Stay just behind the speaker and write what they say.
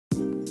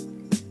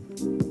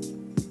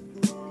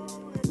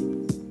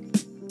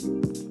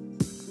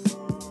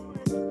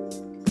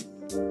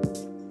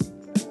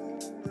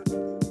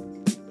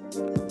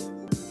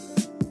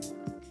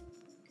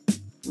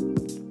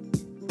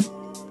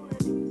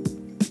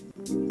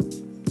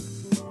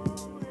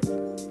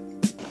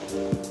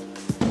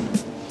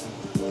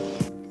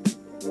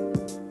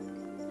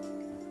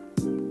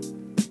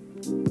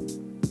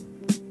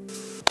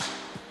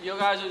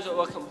Guys,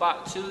 welcome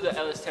back to the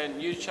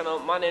LS10 YouTube channel.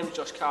 My name is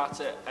Josh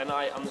Carter and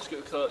I am the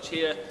scooter coach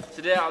here.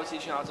 Today I'll be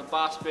teaching you how to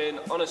bar spin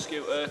on a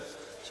scooter.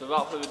 So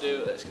without further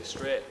ado, let's get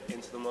straight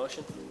into the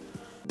motion.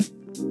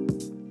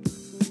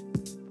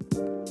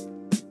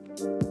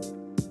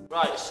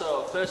 Right,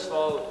 so first of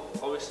all,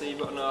 obviously you've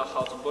got to know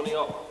how to bunny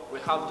hop. We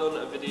have done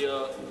a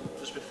video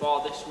just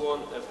before this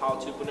one of how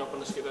to bunny hop on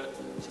the scooter.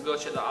 So go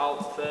check that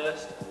out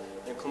first,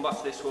 then come back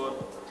to this one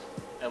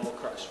and we'll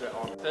crack straight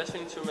on. First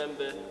thing to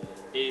remember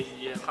is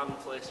your hand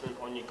placement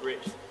on your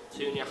grips.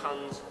 So your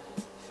hands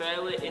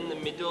fairly in the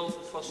middle.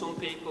 For some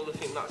people they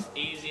think that's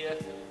easier,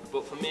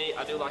 but for me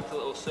I do like a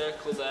little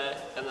circle there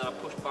and then I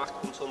push back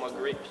until my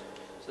grips,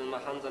 so then my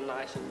hands are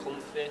nice and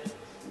comfy,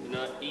 you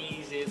know,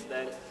 easy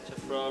then to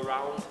throw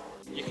around.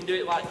 You can do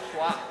it like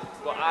flat,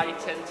 but I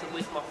tend to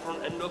lift my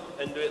front end up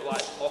and do it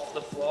like off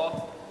the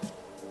floor.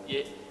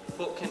 Your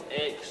foot can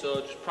ache,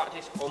 so just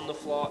practice on the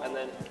floor, and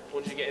then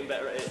once you're getting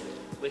better at it,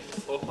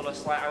 lift up on a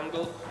slight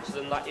angle, so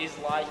then that is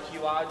like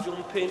you are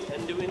jumping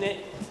and doing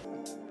it.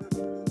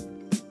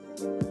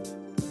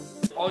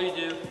 All you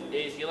do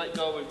is you let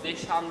go with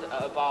this hand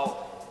at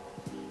about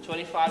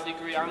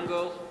 25-degree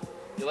angle,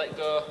 you let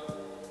go,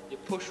 you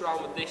push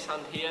around with this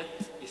hand here,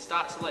 you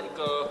start to let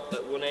go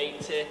at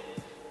 180,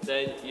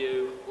 then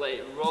you let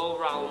it roll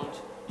round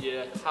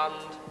your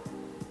hand,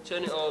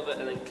 turn it over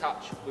and then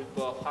catch with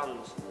both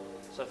hands.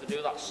 So if I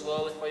do that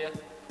slowly for you,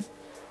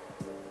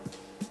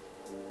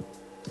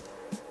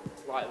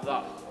 like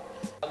that.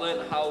 I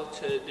learned how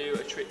to do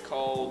a trick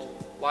called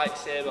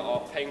lightsaber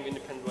or penguin,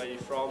 depending where you're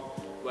from,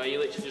 where you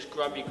literally just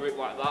grab your grip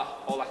like that,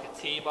 or like a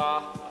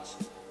T-bar. That's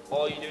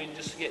all you're doing,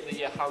 just to get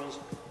your hands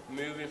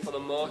moving for the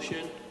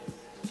motion.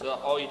 So that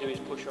all you do is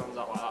push your hands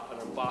out like that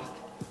and then back,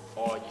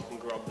 or you can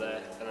grab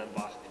there and then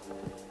back.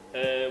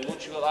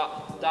 Once you've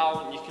got that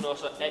down, you can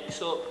also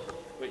X up,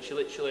 which you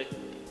literally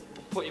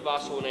put your bar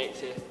to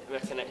 180,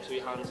 make an X with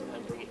your hands and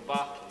then bring it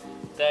back.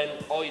 Then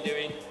all you're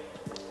doing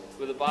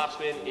with a bar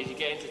spin is you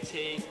get into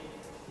T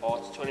or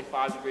to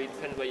 25 degrees,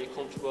 depending where you're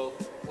comfortable,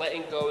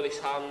 letting go with this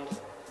hand,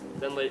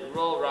 then let it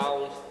roll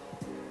around,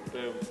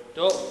 boom.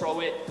 Don't throw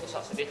it, because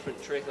that's a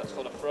different trick, that's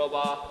called a throw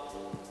bar.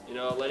 You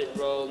know, let it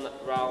roll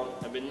around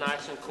and be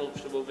nice and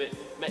comfortable with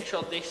it. Make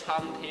sure this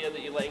hand here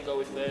that you're letting go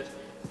with first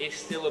is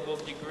still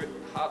above your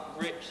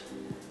grips,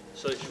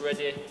 so it's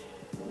ready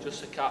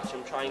just to catch,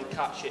 and try and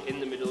catch it in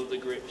the middle of the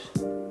grips.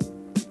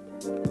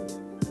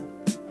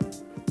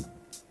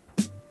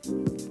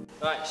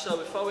 Right, so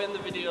before we end the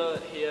video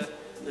here,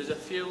 there's a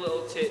few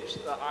little tips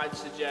that I'd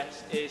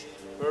suggest is,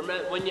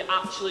 remember, when you're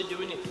actually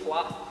doing it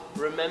flat,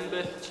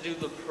 remember to do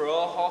the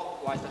pro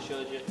hop like I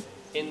showed you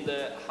in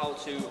the how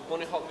to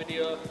bunny hop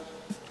video.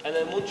 And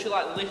then once you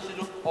like lift it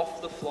up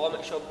off the floor,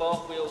 make sure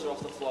both wheels are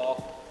off the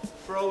floor,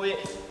 throw it,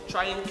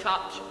 try and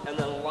catch and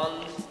then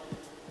land,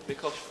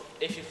 because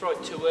if you throw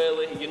it too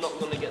early you're not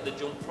going to get the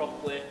jump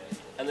properly,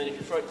 and then if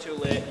you throw it too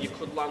late you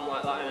could land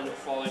like that and end up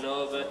falling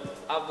over.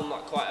 I've done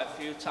that quite a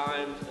few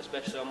times,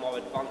 especially on more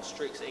advanced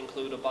tricks that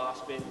include a bar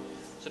spin.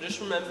 So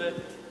just remember,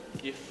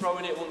 you're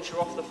throwing it once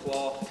you're off the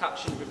floor,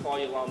 catching it before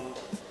you land,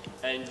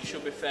 and you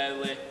should be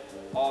fairly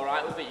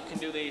alright with it. You can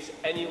do these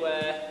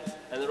anywhere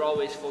and they're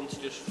always fun to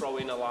just throw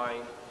in a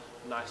line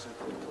nice and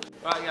quickly.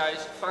 Right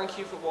guys, thank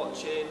you for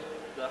watching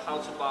the how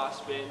to bar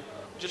spin.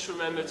 Just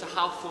remember to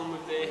have fun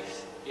with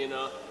this, you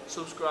know,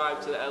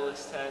 subscribe to the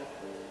LS10,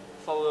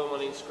 follow them on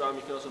Instagram.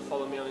 You can also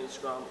follow me on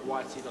Instagram,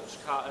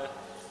 yt.carter.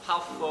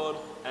 Have fun,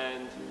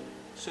 and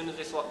as soon as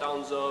this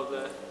lockdown's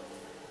over,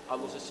 I'd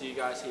love to see you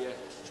guys here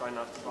trying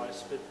out to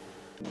Barspin.